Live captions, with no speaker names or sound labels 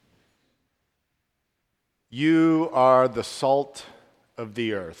You are the salt of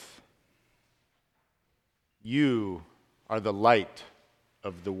the earth. You are the light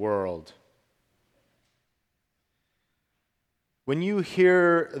of the world. When you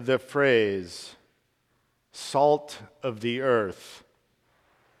hear the phrase, salt of the earth,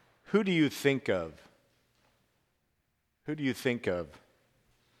 who do you think of? Who do you think of?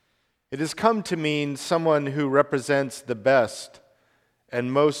 It has come to mean someone who represents the best and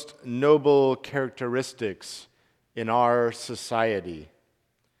most noble characteristics in our society.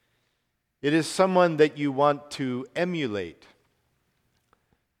 It is someone that you want to emulate,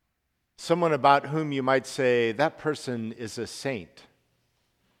 someone about whom you might say, that person is a saint.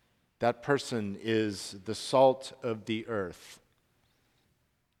 That person is the salt of the earth.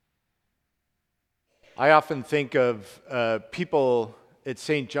 I often think of people at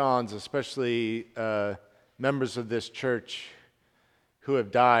St. John's, especially members of this church who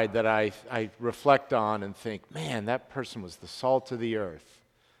have died, that I reflect on and think, man, that person was the salt of the earth.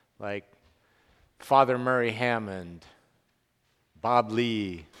 Like Father Murray Hammond, Bob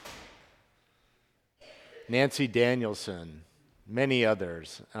Lee, Nancy Danielson, many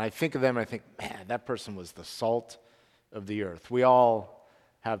others. And I think of them and I think, man, that person was the salt of the earth. We all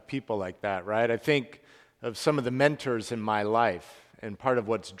have people like that, right? I think of some of the mentors in my life, and part of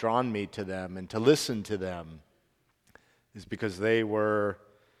what's drawn me to them and to listen to them is because they were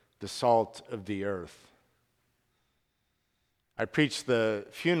the salt of the earth. I preached the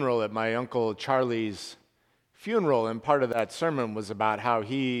funeral at my Uncle Charlie's funeral, and part of that sermon was about how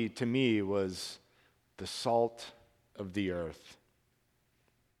he, to me, was the salt of the earth.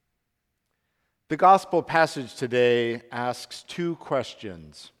 The gospel passage today asks two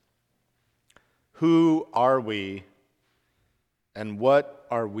questions. Who are we, and what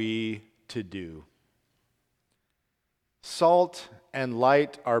are we to do? Salt and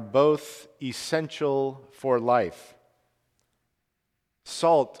light are both essential for life.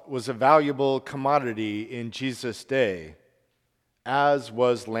 Salt was a valuable commodity in Jesus' day, as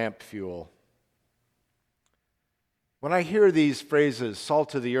was lamp fuel. When I hear these phrases,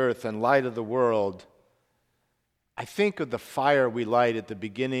 salt of the earth and light of the world, I think of the fire we light at the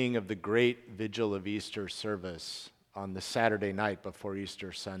beginning of the great vigil of Easter service on the Saturday night before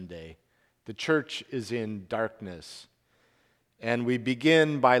Easter Sunday. The church is in darkness, and we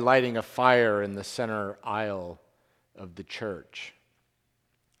begin by lighting a fire in the center aisle of the church.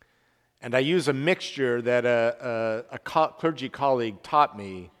 And I use a mixture that a clergy colleague taught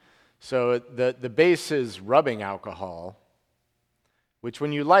me. So the base is rubbing alcohol, which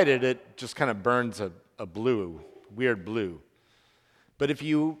when you light it, it just kind of burns a blue, weird blue. But if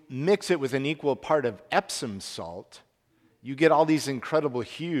you mix it with an equal part of Epsom salt, you get all these incredible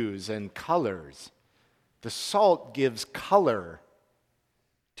hues and colors. The salt gives color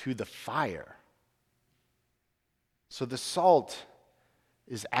to the fire. So the salt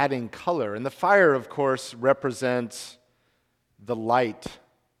is adding color. And the fire, of course, represents the light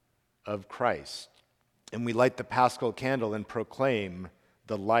of Christ. And we light the Paschal candle and proclaim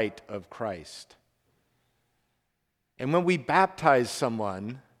the light of Christ. And when we baptize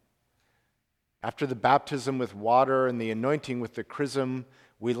someone, after the baptism with water and the anointing with the chrism,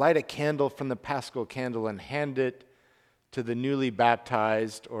 we light a candle from the Paschal candle and hand it to the newly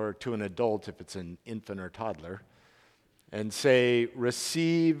baptized, or to an adult if it's an infant or toddler, and say,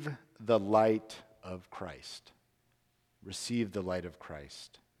 receive the light of Christ. Receive the light of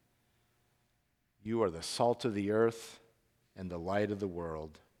Christ. You are the salt of the earth and the light of the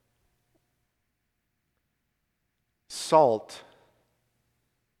world. Salt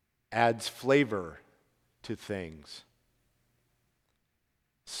adds flavor to things.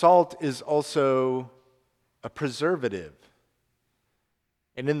 Salt is also a preservative.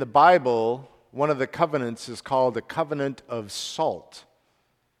 And in the Bible, one of the covenants is called the covenant of salt,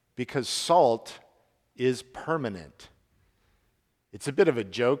 because salt is permanent. It's a bit of a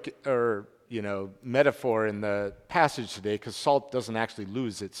joke or metaphor in the passage today, because salt doesn't actually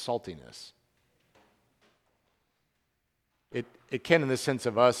lose its saltiness. It can in the sense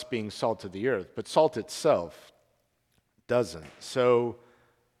of us being salt of the earth, but salt itself doesn't. So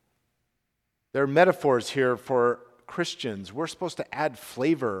there are metaphors here for Christians. We're supposed to add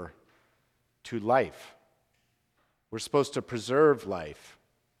flavor to life. We're supposed to preserve life.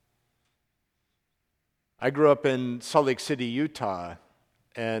 I grew up in Salt Lake City, Utah,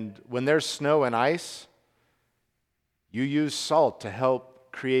 and when there's snow and ice, you use salt to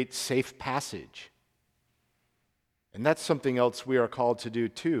help create safe passage. And that's something else we are called to do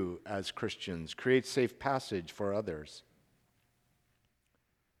too as Christians, create safe passage for others.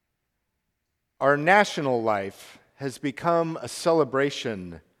 Our national life has become a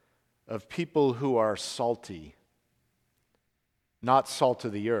celebration of people who are salty, not salt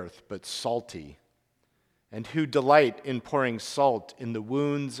of the earth, but salty, and who delight in pouring salt in the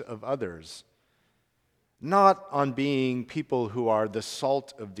wounds of others, not on being people who are the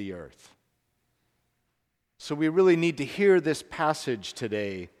salt of the earth. So we really need to hear this passage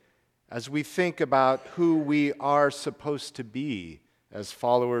today as we think about who we are supposed to be as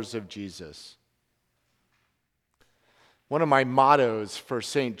followers of Jesus. One of my mottos for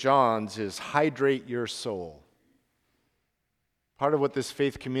St. John's is hydrate your soul. Part of what this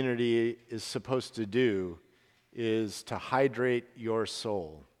faith community is supposed to do is to hydrate your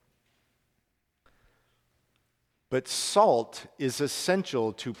soul. But salt is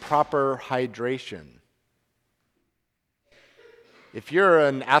essential to proper hydration. If you're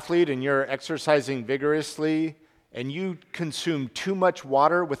an athlete and you're exercising vigorously and you consume too much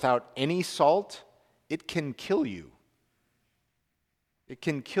water without any salt, it can kill you. It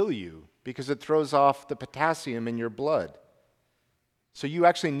can kill you because it throws off the potassium in your blood. So you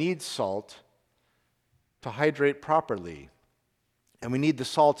actually need salt to hydrate properly. And we need the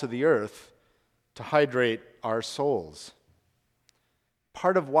salt of the earth to hydrate our souls.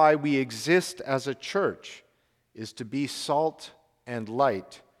 Part of why we exist as a church is to be salt and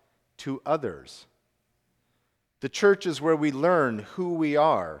light to others. The church is where we learn who we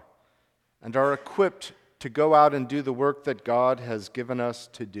are and are equipped to go out and do the work that God has given us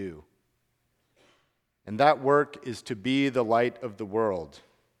to do. And that work is to be the light of the world.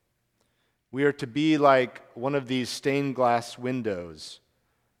 We are to be like one of these stained glass windows,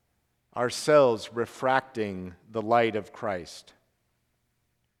 ourselves refracting the light of Christ.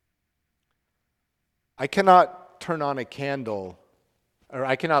 I cannot turn on a candle, or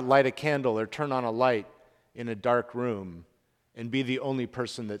I cannot light a candle or turn on a light in a dark room and be the only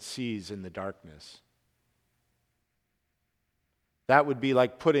person that sees in the darkness. That would be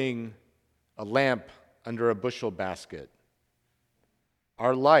like putting a lamp under a bushel basket.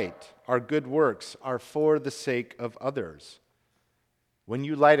 Our light, our good works are for the sake of others. When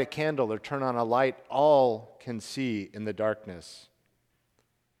you light a candle or turn on a light, all can see in the darkness.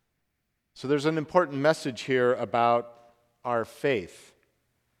 So there's an important message here about our faith.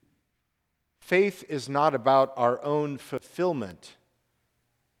 Faith is not about our own fulfillment,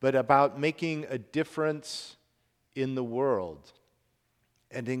 but about making a difference in the world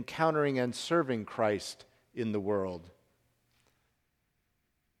and encountering and serving Christ in the world.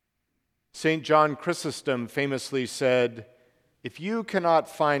 St. John Chrysostom famously said, "If you cannot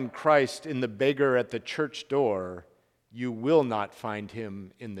find Christ in the beggar at the church door, you will not find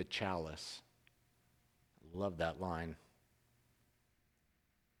him in the chalice." I love that line.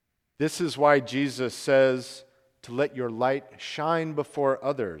 This is why Jesus says to let your light shine before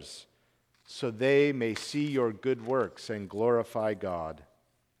others, so they may see your good works and glorify God.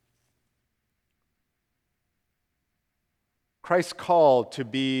 Christ's call to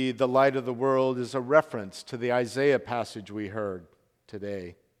be the light of the world is a reference to the Isaiah passage we heard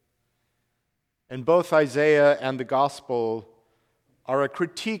today. And both Isaiah and the gospel are a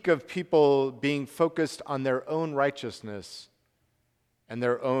critique of people being focused on their own righteousness and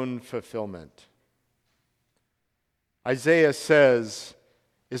their own fulfillment. Isaiah says,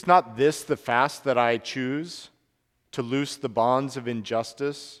 "Is not this the fast that I choose, to loose the bonds of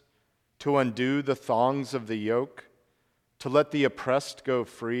injustice, to undo the thongs of the yoke, to let the oppressed go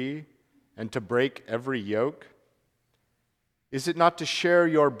free, and to break every yoke? Is it not to share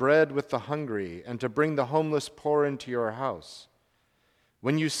your bread with the hungry, and to bring the homeless poor into your house?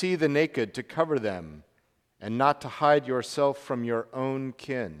 When you see the naked, to cover them, and not to hide yourself from your own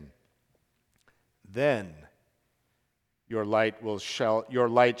kin? Then your light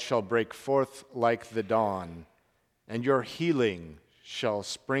shall break forth like the dawn, and your healing shall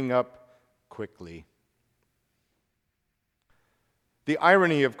spring up quickly." The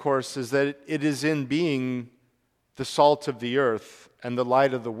irony, of course, is that it is in being the salt of the earth and the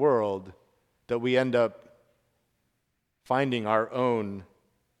light of the world that we end up finding our own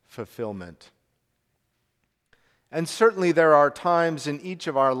fulfillment. And certainly there are times in each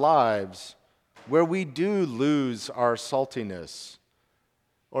of our lives where we do lose our saltiness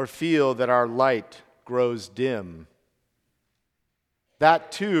or feel that our light grows dim.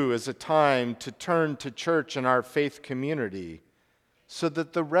 That too is a time to turn to church and our faith community so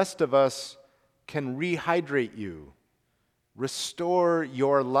that the rest of us can rehydrate you, restore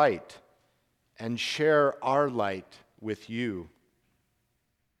your light, and share our light with you.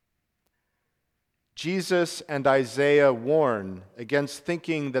 Jesus and Isaiah warn against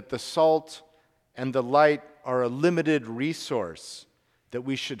thinking that the salt and the light are a limited resource that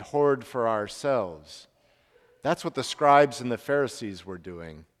we should hoard for ourselves. That's what the scribes and the Pharisees were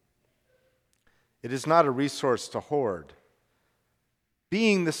doing. It is not a resource to hoard.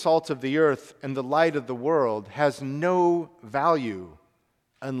 Being the salt of the earth and the light of the world has no value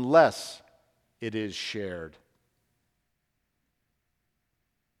unless it is shared.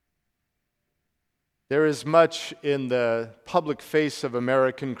 There is much in the public face of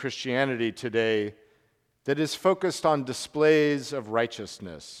American Christianity today that is focused on displays of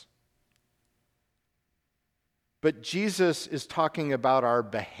righteousness. But Jesus is talking about our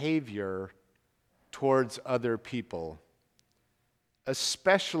behavior towards other people,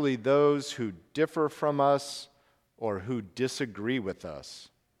 especially those who differ from us or who disagree with us.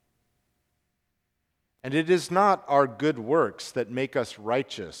 And it is not our good works that make us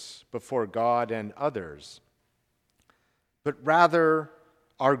righteous before God and others, but rather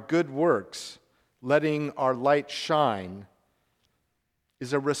our good works, letting our light shine,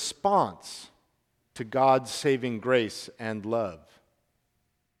 is a response to God's saving grace and love.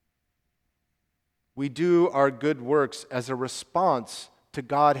 We do our good works as a response to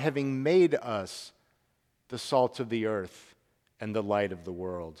God having made us the salt of the earth and the light of the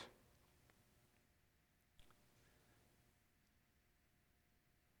world.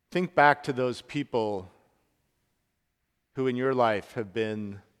 Think back to those people who in your life have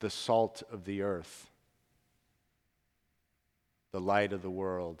been the salt of the earth, the light of the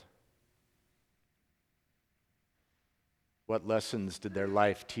world. What lessons did their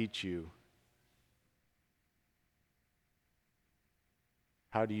life teach you?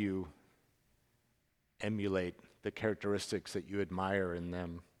 How do you emulate the characteristics that you admire in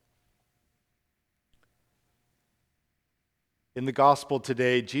them? In the gospel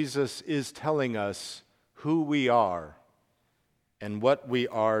today, Jesus is telling us who we are and what we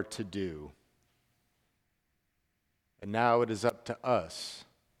are to do. And now it is up to us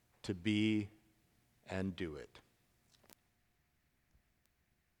to be and do it.